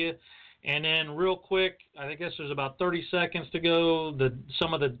out to you. And then real quick, I guess there's about 30 seconds to go,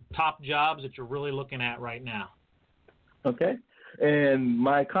 some of the top jobs that you're really looking at right now. Okay. And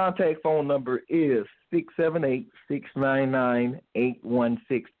my contact phone number is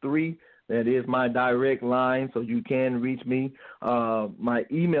 678-699-8163. That is my direct line, so you can reach me. My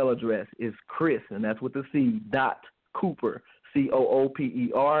email address is Chris, and that's with a C, Cooper, Cooper,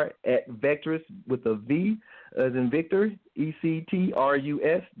 at Vectrus with a V as in Victor,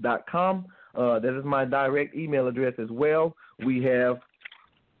 ECTRUS.com. That is my direct email address as well. We have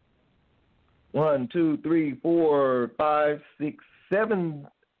 1, 2, 3, 4, 5, 6, 7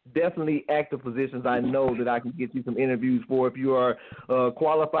 definitely active positions I know that I can get you some interviews for if you are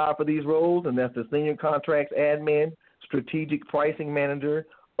qualified for these roles, and that's the Senior Contracts Admin, Strategic Pricing Manager,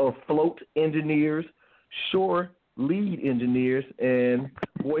 Afloat Engineers, Shore Lead Engineers, and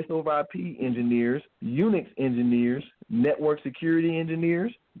Voice over IP Engineers, Unix Engineers, Network Security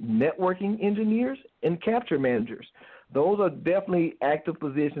Engineers, Networking Engineers, and Capture Managers. Those are definitely active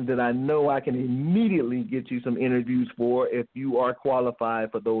positions that I know I can immediately get you some interviews for if you are qualified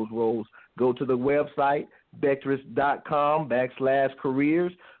for those roles. Go to the website,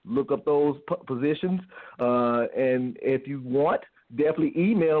 vectrus.com/careers. Look up those positions. And if you want, definitely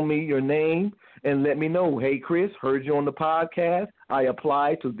email me your name and let me know, hey, Chris, heard you on the podcast. I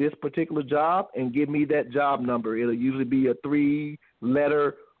applied to this particular job, and give me that job number. It'll usually be a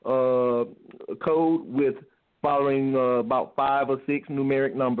 3-letter code with following about 5 or 6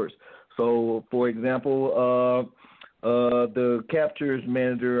 numeric numbers. So, for example, the captures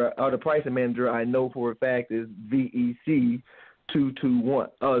manager or the pricing manager, I know for a fact is VEC 221.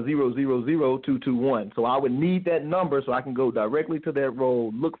 So I would need that number so I can go directly to that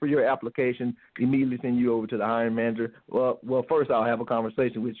role, look for your application, immediately send you over to the hiring manager. Well, first I'll have a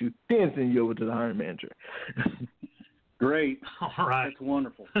conversation with you, then send you over to the hiring manager. Great. All right. That's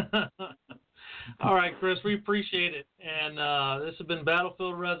wonderful. All right, Chris, we appreciate it. And this has been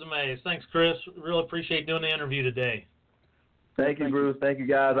Battlefield Resumes. Thanks, Chris. Really appreciate doing the interview today. Thank you, Bruce. Thank you,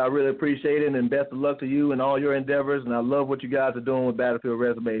 guys. I really appreciate it, and best of luck to you and all your endeavors. And I love what you guys are doing with Battlefield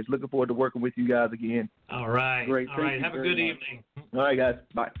Resumes. Looking forward to working with you guys again. All right. Great. All right. Have a good evening. All right, guys.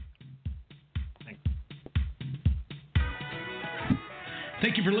 Bye.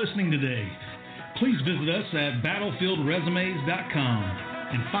 Thank you for listening today. Please visit us at battlefieldresumes.com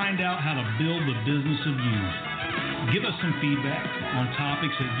and find out how to build the business of you. Give us some feedback on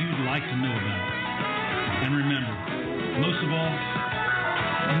topics that you'd like to know about. And remember, most of all,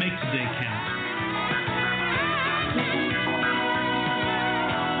 make today count.